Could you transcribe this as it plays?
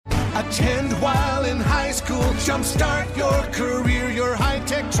Attend while in high school. Jumpstart your career. Your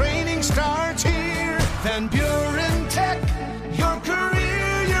high-tech training starts here. Van Buren Tech. Your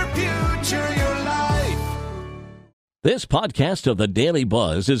career, your future, your life. This podcast of the Daily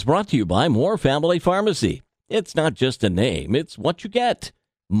Buzz is brought to you by More Family Pharmacy. It's not just a name, it's what you get.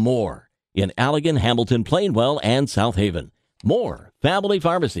 More in Allegan, Hamilton, Plainwell, and South Haven. More Family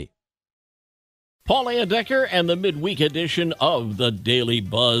Pharmacy. Paulina Decker and the midweek edition of the Daily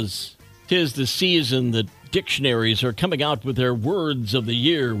Buzz. 'Tis the season that dictionaries are coming out with their words of the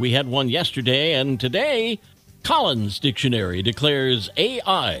year. We had one yesterday, and today, Collins Dictionary declares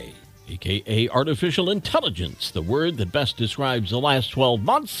AI, a.k.a. artificial intelligence, the word that best describes the last 12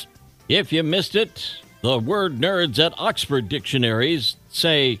 months. If you missed it, the word nerds at Oxford Dictionaries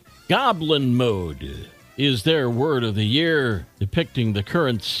say goblin mode is their word of the year, depicting the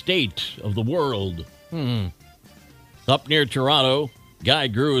current state of the world. Up near Toronto, guy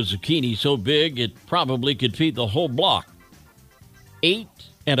grew a zucchini so big it probably could feed the whole block.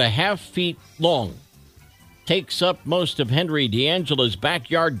 8.5 feet long. Takes up most of Henry D'Angela's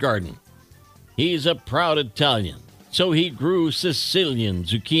backyard garden. He's a proud Italian, so he grew Sicilian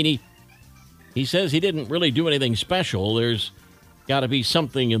zucchini. He says he didn't really do anything special. There's got to be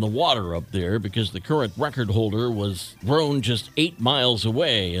something in the water up there because the current record holder was grown just 8 miles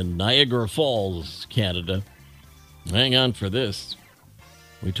away in Niagara Falls, Canada. Hang on for this.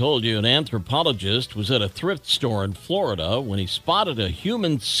 We told you an anthropologist was at a thrift store in Florida when he spotted a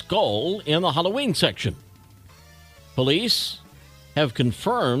human skull in the Halloween section. Police have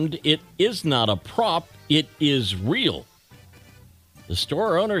confirmed it is not a prop, it is real. The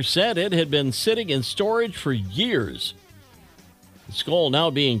store owner said it had been sitting in storage for years. The skull now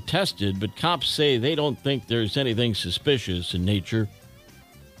being tested, but cops say they don't think there's anything suspicious in nature.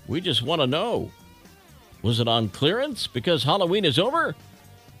 We just want to know, was it on clearance because Halloween is over?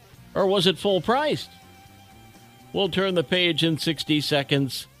 Or was it full priced? We'll turn the page in 60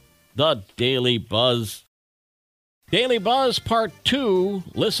 seconds. The Daily Buzz. Daily Buzz Part 2.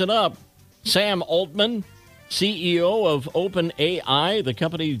 Listen up. Sam Altman, CEO of OpenAI, the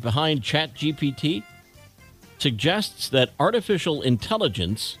company behind ChatGPT, suggests that artificial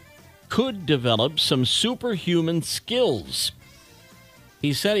intelligence could develop some superhuman skills.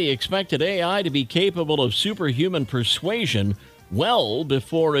 He said he expected AI to be capable of superhuman persuasion well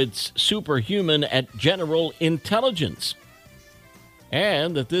before it's superhuman at general intelligence,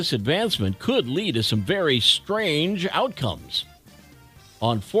 and that this advancement could lead to some very strange outcomes.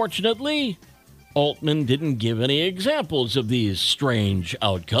 Unfortunately, Altman didn't give any examples of these strange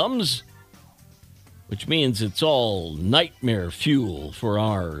outcomes, which means it's all nightmare fuel for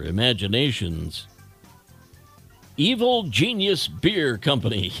our imaginations. Evil Genius Beer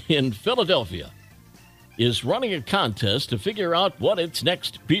Company in Philadelphia is running a contest to figure out what its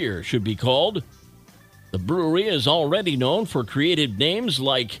next beer should be called. The brewery is already known for creative names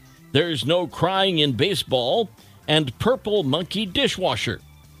like There's No Crying in Baseball and Purple Monkey Dishwasher.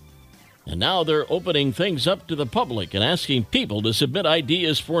 And now they're opening things up to the public and asking people to submit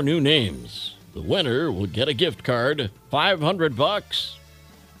ideas for new names. The winner will get a gift card, $500.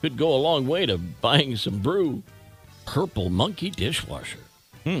 Could go a long way to buying some brew. Purple Monkey Dishwasher.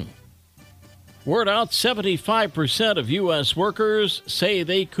 Word out, 75% of U.S. workers say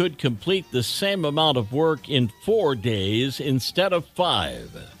they could complete the same amount of work in 4 days instead of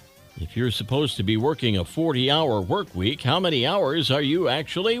 5. If you're supposed to be working a 40-hour work week, how many hours are you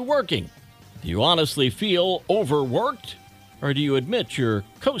actually working? Do you honestly feel overworked, or do you admit you're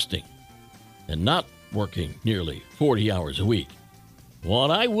coasting and not working nearly 40 hours a week?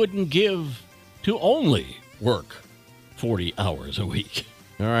 What I wouldn't give to only work 40 hours a week.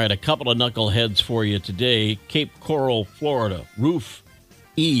 All right, a couple of knuckleheads for you today. Cape Coral, Florida, Roof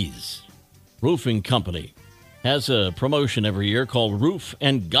Ease Roofing Company has a promotion every year called Roof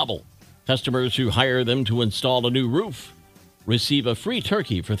and Gobble. Customers who hire them to install a new roof receive a free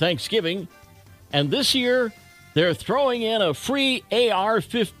turkey for Thanksgiving. And this year, they're throwing in a free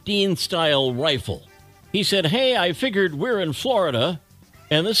AR-15 style rifle. He said, hey, I figured we're in Florida,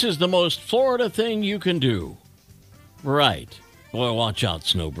 and this is the most Florida thing you can do. Right. Boy, watch out,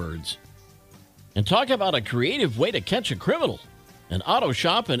 snowbirds. And talk about a creative way to catch a criminal. An auto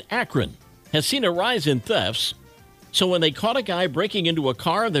shop in Akron has seen a rise in thefts, so when they caught a guy breaking into a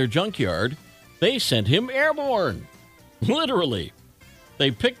car in their junkyard, they sent him airborne. Literally.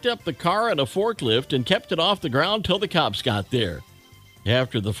 They picked up the car in a forklift and kept it off the ground till the cops got there.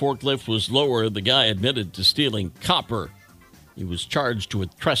 After the forklift was lowered, the guy admitted to stealing copper. He was charged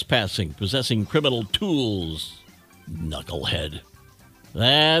with trespassing, possessing criminal tools. Knucklehead.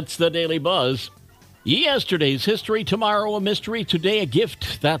 That's the Daily Buzz. Yesterday's history, tomorrow a mystery, today a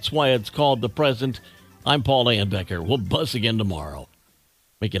gift. That's why it's called the present. I'm Paul Anbecker. We'll buzz again tomorrow.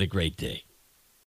 Make it a great day.